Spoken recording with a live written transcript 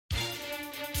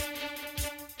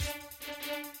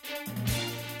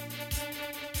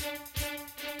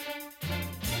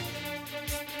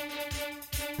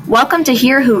Welcome to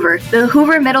Hear Hoover, the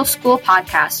Hoover Middle School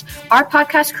podcast. Our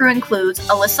podcast crew includes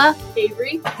Alyssa,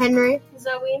 Avery, Henry,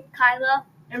 Zoe, Kyla,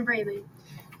 and Braylee.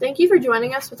 Thank you for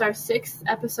joining us with our 6th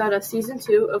episode of Season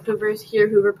 2 of Hoover's Hear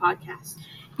Hoover podcast.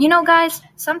 You know, guys,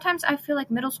 sometimes I feel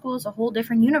like middle school is a whole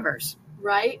different universe.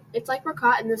 Right? It's like we're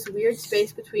caught in this weird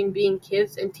space between being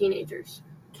kids and teenagers.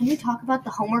 Can we talk about the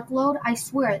homework load? I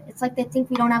swear, it's like they think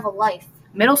we don't have a life.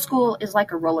 Middle school is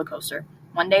like a roller coaster.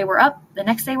 One day we're up, the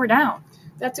next day we're down.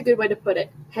 That's a good way to put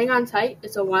it. Hang on tight,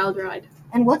 it's a wild ride.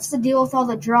 And what's the deal with all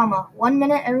the drama? One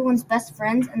minute everyone's best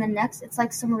friends, and the next it's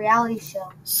like some reality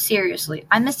show. Seriously,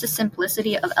 I miss the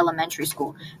simplicity of elementary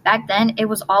school. Back then, it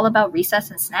was all about recess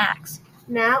and snacks.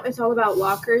 Now it's all about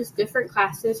lockers, different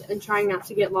classes, and trying not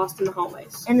to get lost in the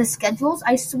hallways. And the schedules?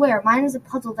 I swear, mine is a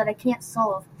puzzle that I can't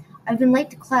solve. I've been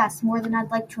late to class more than I'd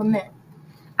like to admit.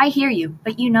 I hear you,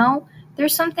 but you know,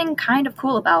 there's something kind of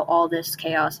cool about all this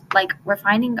chaos, like we're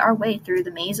finding our way through the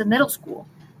maze of middle school.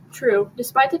 True.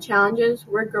 Despite the challenges,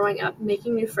 we're growing up,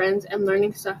 making new friends, and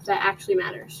learning stuff that actually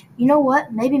matters. You know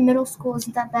what? Maybe middle school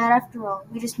isn't that bad after all.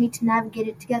 We just need to navigate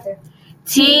it together.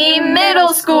 Team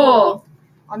Middle School!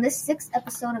 On this 6th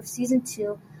episode of Season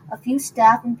 2, a few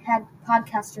staff and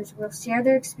podcasters will share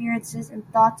their experiences and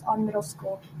thoughts on middle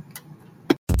school.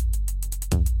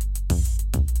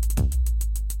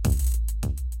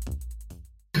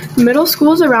 Middle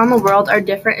schools around the world are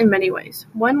different in many ways.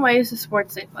 One way is the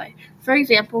sports they play. For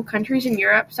example, countries in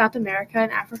Europe, South America,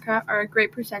 and Africa are a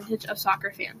great percentage of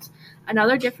soccer fans.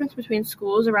 Another difference between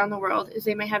schools around the world is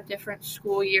they may have different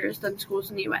school years than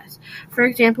schools in the U.S. For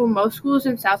example, most schools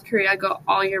in South Korea go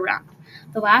all year round.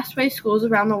 The last way schools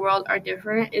around the world are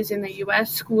different is in the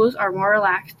U.S., schools are more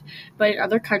relaxed, but in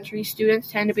other countries,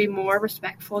 students tend to be more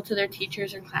respectful to their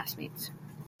teachers and classmates.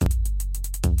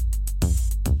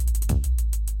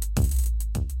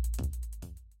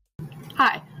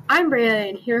 Hi, I'm Braylee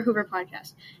in Hear Hoover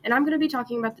podcast, and I'm going to be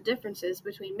talking about the differences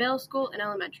between middle school and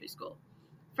elementary school.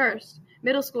 First,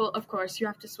 middle school, of course, you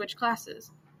have to switch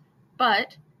classes.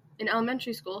 But in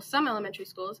elementary school, some elementary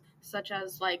schools, such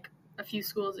as like a few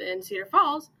schools in Cedar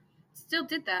Falls, still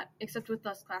did that, except with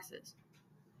less classes.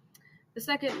 The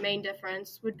second main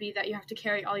difference would be that you have to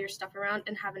carry all your stuff around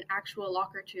and have an actual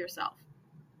locker to yourself.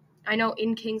 I know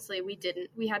in Kingsley we didn't.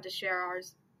 We had to share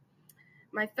ours.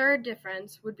 My third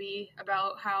difference would be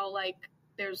about how,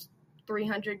 there's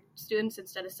 300 students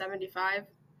instead of 75,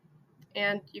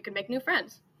 and you can make new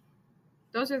friends.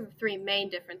 Those are the three main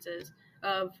differences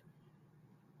of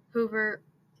Hoover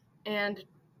and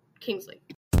Kingsley.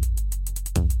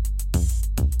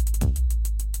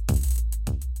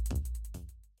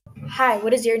 Hi,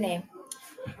 what is your name?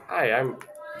 Hi, I'm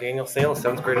Daniel Sale,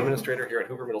 7th grade administrator here at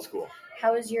Hoover Middle School.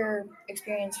 How is your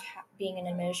experience being an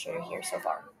administrator here so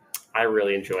far? I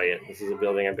really enjoy it. This is a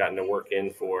building I've gotten to work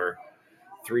in for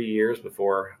 3 years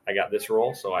before I got this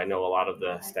role, so I know a lot of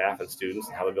the staff and students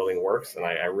and how the building works, and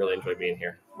I really enjoy being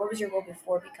here. What was your role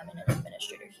before becoming an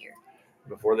administrator here?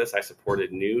 Before this, I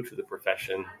supported new to the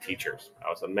profession teachers. I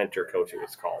was a mentor coach, it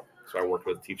was called. So I worked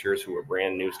with teachers who were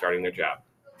brand new starting their job.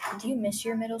 Do you miss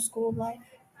your middle school life?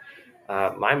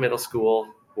 My middle school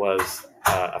was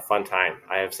a fun time.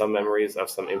 I have some memories of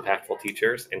some impactful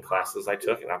teachers and classes I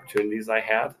took and opportunities I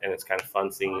had, and it's kind of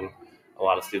fun seeing a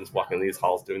lot of students walking in these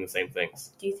halls doing the same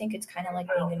things. Do you think it's kind of like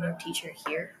being a new teacher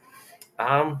here?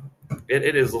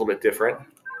 It is a little bit different.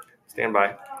 Stand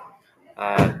by.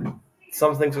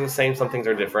 Some things are the same, some things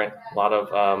are different. A lot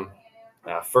of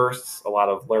firsts, a lot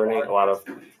of learning, a lot of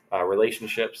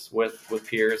relationships with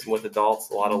peers and with adults,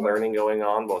 a lot of learning going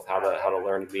on, both how to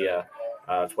learn to be a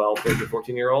 12, 13,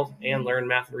 14-year-old and learn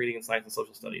math and reading and science and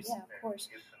social studies. Yeah, of course.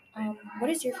 What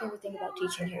is your favorite thing about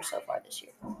teaching here so far this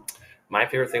year? My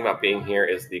favorite thing about being here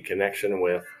is the connection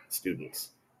with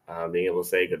students. Being able to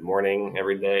say good morning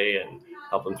every day and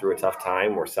help them through a tough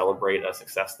time or celebrate a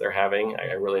success they're having.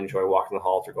 I really enjoy walking the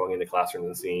halls or going into classrooms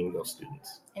and seeing those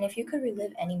students. And if you could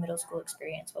relive any middle school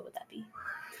experience, what would that be?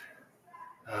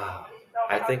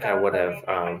 I think I would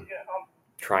have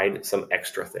tried some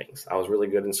extra things. I was really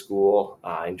good in school.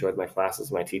 I enjoyed my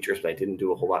classes, my teachers, but I didn't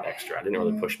do a whole lot extra. I didn't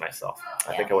really push myself.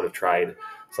 I think I would have tried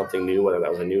something new, whether that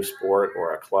was a new sport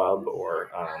or a club or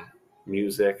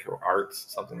music or arts,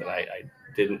 something that I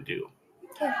didn't do.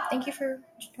 Okay, thank you for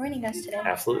joining us today.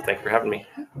 Absolutely. Thank you for having me.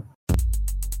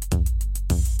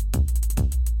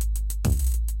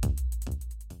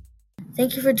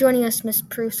 Thank you for joining us, Miss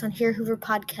Bruce, on Hear Hoover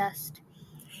podcast.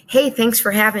 Hey, thanks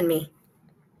for having me.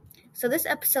 So this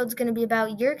episode's going to be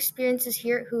about your experiences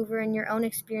here at Hoover and your own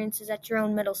experiences at your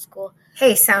own middle school.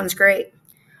 Hey, sounds great.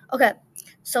 Okay,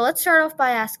 so let's start off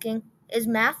by asking, is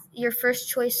math your first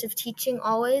choice of teaching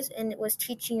always, and was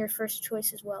teaching your first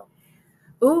choice as well?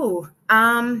 Ooh,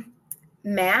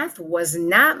 math was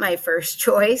not my first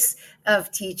choice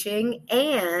of teaching.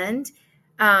 And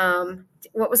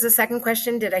what was the second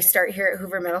question? Did I start here at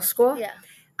Hoover Middle School? Yeah.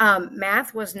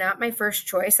 Math was not my first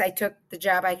choice. I took the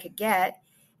job I could get,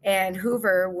 and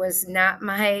Hoover was not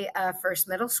my first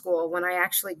middle school. When I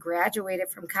actually graduated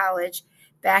from college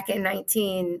back in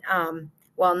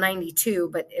 92,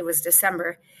 but it was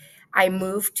December, I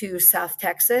moved to South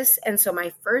Texas. And so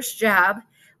my first job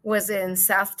was in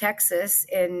South Texas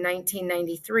in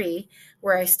 1993,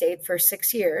 where I stayed for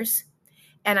 6 years.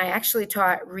 And I actually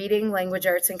taught reading, language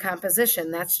arts, and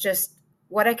composition. That's just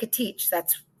what I could teach.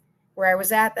 That's where I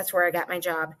was at. That's where I got my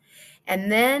job.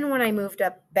 And then when I moved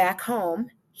up back home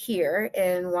here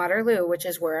in Waterloo, which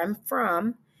is where I'm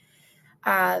from,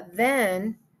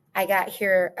 then I got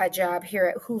a job here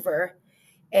at Hoover.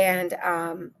 And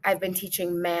I've been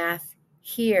teaching math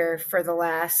here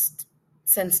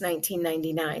since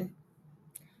 1999.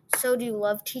 So do you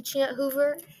love teaching at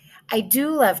Hoover? I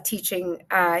do love teaching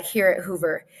here at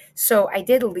Hoover. So I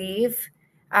did leave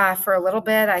for a little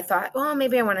bit. I thought, well,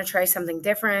 maybe I want to try something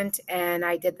different. And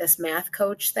I did this math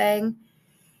coach thing.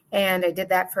 And I did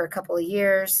that for a couple of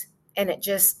years. And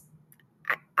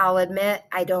I'll admit,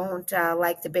 I don't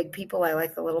like the big people. I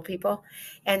like the little people.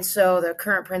 And so the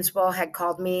current principal had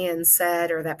called me and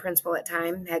said, or that principal at the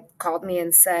time had called me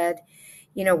and said,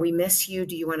 we miss you.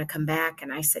 Do you want to come back?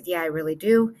 And I said, yeah, I really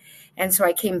do. And so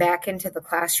I came back into the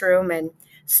classroom and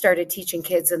started teaching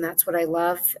kids. And that's what I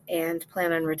love and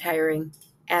plan on retiring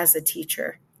as a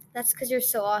teacher. That's because you're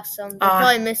so awesome. They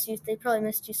probably miss you. They probably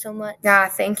missed you so much.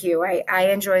 Thank you. I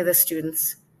enjoy the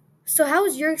students. So how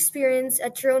was your experience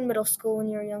at your own middle school when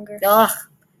you were younger?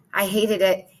 I hated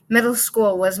it. Middle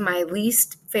school was my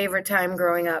least favorite time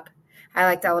growing up. I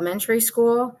liked elementary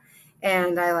school,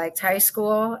 and I liked high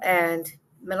school, and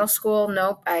middle school,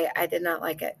 nope, I did not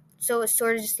like it. So it was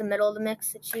sort of just the middle of the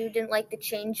mix that you didn't like the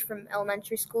change from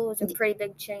elementary school? It was a pretty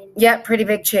big change. Yep, pretty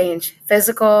big change.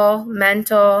 Physical,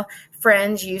 mental,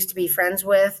 friends you used to be friends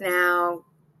with now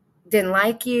didn't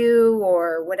like you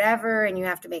or whatever, and you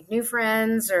have to make new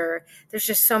friends, or there's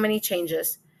just so many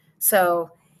changes.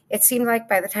 So it seemed like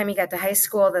by the time you got to high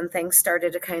school, then things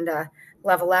started to kind of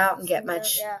level out and get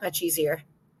much easier.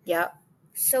 Yep.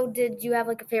 So did you have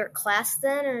like a favorite class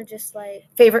then, or just like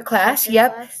favorite class?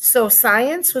 Yep. Class? So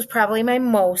science was probably my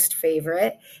most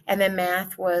favorite, and then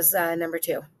math was number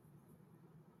 2.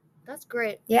 That's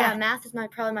great. Yeah, math is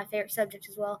probably my favorite subject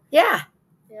as well. Yeah.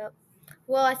 Yep.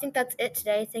 Well, I think that's it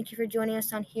today. Thank you for joining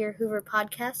us on Here Hoover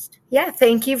Podcast. Yeah,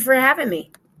 thank you for having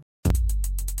me.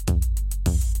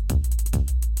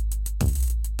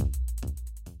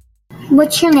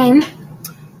 What's your name?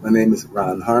 My name is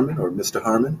Ron Harmon, or Mr.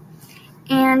 Harmon.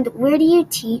 And where do you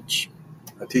teach?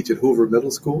 I teach at Hoover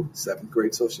Middle School, 7th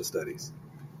grade social studies.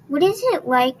 What is it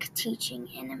like teaching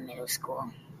in a middle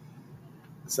school?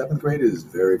 7th grade is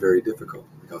very, very difficult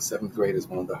because 7th grade is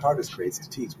one of the hardest grades to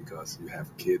teach because you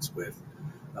have kids with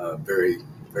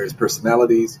various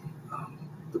personalities.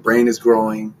 The brain is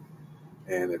growing,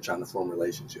 and they're trying to form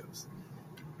relationships.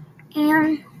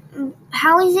 And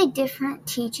how is it different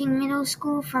teaching middle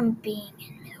school from being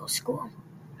in middle school?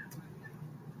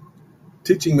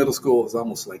 Teaching middle school is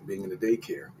almost like being in a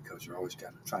daycare because you're always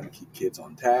trying to keep kids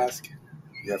on task.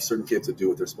 You have certain kids that do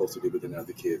what they're supposed to do, but then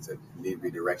other kids that need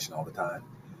redirection all the time.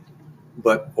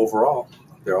 But overall,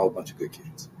 they're all a bunch of good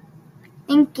kids.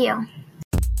 Thank you.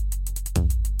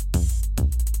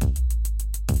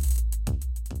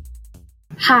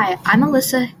 Hi, I'm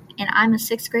Alyssa, and I'm a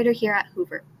 6th grader here at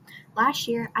Hoover. Last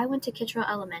year, I went to Kittrell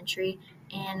Elementary,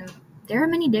 and there are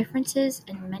many differences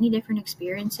and many different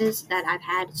experiences that I've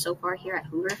had so far here at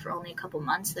Hoover for only a couple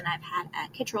months than I've had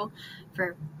at Kittrell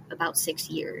for about 6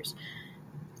 years.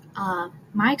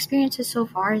 My experiences so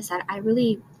far is that I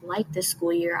really like this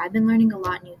school year. I've been learning a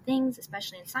lot of new things,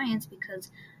 especially in science, because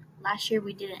last year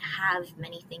we didn't have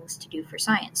many things to do for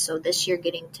science. So this year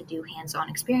getting to do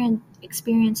hands-on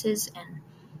experiences and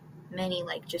many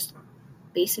just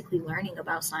basically learning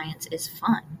about science is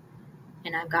fun.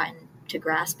 And I've gotten to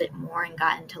grasp it more and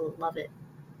gotten to love it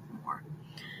more.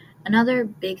 Another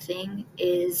big thing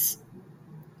is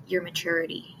your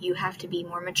maturity. You have to be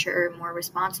more mature, more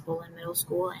responsible in middle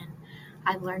school, and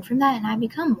I've learned from that and I've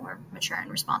become more mature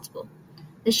and responsible.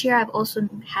 This year I've also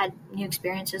had new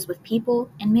experiences with people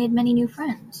and made many new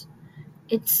friends.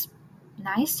 It's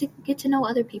nice to get to know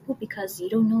other people because you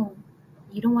don't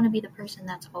want to be the person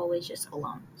that's always just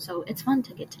alone. So it's fun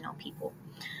to get to know people.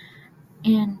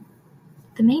 And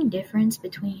the main difference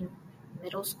between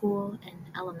middle school and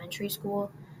elementary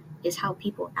school is how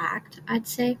people act, I'd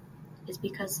say, is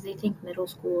because they think middle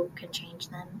school can change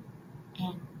them.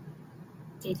 And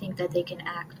they think that they can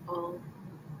act all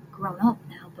grown up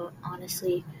now, but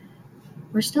honestly,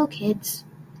 we're still kids,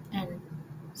 and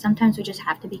sometimes we just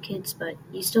have to be kids, but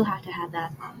you still have to have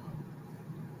that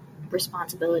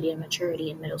responsibility and maturity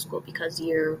in middle school because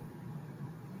you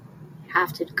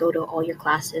have to go to all your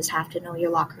classes, have to know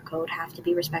your locker code, have to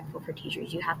be respectful for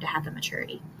teachers. You have to have the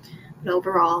maturity. But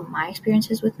overall, my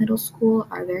experiences with middle school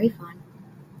are very fun.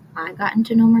 I've gotten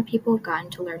to know more people, gotten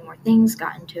to learn more things,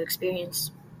 gotten to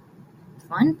experience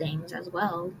fun things as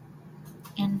well.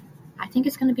 And I think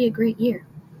it's going to be a great year.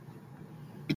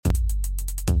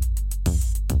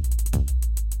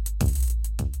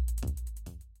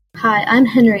 Hi, I'm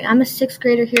Henry. I'm a 6th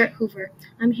grader here at Hoover.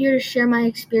 I'm here to share my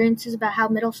experiences about how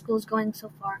middle school is going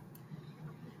so far.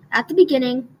 At the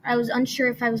beginning, I was unsure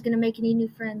if I was going to make any new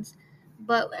friends,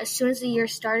 but as soon as the year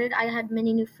started, I had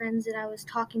many new friends and I was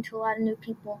talking to a lot of new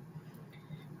people.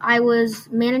 I was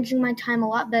managing my time a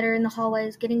lot better in the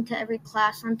hallways, getting to every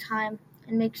class on time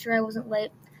and make sure I wasn't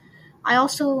late. I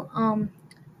also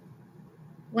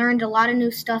learned a lot of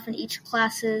new stuff in each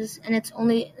classes, and it's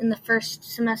only in the first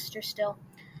semester still.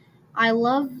 I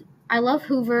love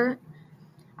Hoover.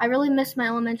 I really miss my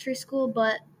elementary school,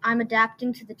 but I'm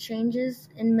adapting to the changes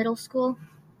in middle school.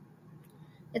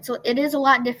 It is a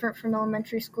lot different from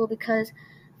elementary school because,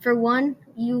 for one,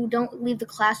 you don't leave the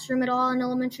classroom at all in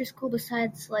elementary school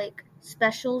besides like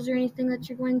specials or anything that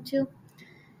you're going to.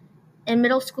 In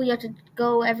middle school, you have to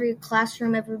go every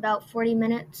classroom every about 40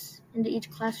 minutes into each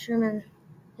classroom, and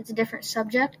it's a different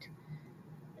subject.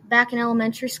 Back in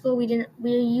elementary school, we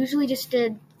usually just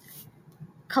did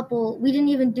we didn't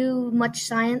even do much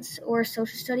science or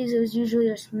social studies. It was usually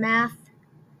just math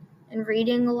and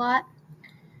reading a lot.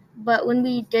 But when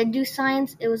we did do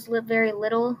science, it was very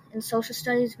little. In social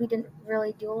studies, we didn't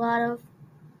really do a lot of.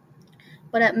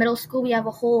 But at middle school, we have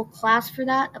a whole class for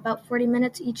that, about 40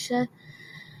 minutes each day.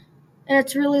 And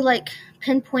it's really like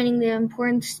pinpointing the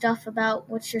important stuff about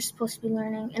what you're supposed to be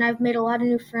learning. And I've made a lot of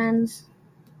new friends.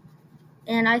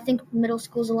 And I think middle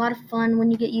school is a lot of fun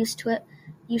when you get used to it.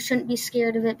 You shouldn't be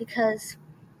scared of it because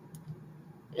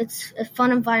it's a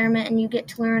fun environment and you get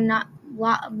to learn a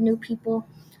lot of new people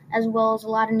as well as a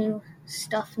lot of new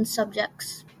stuff and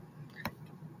subjects.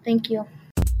 Thank you.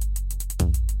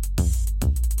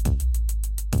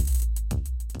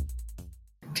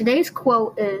 Today's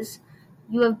quote is,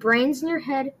 "You have brains in your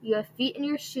head, you have feet in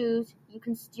your shoes, you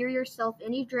can steer yourself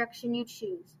any direction you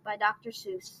choose," by Dr.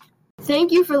 Seuss.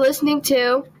 Thank you for listening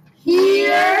to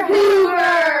Hear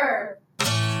Hoover!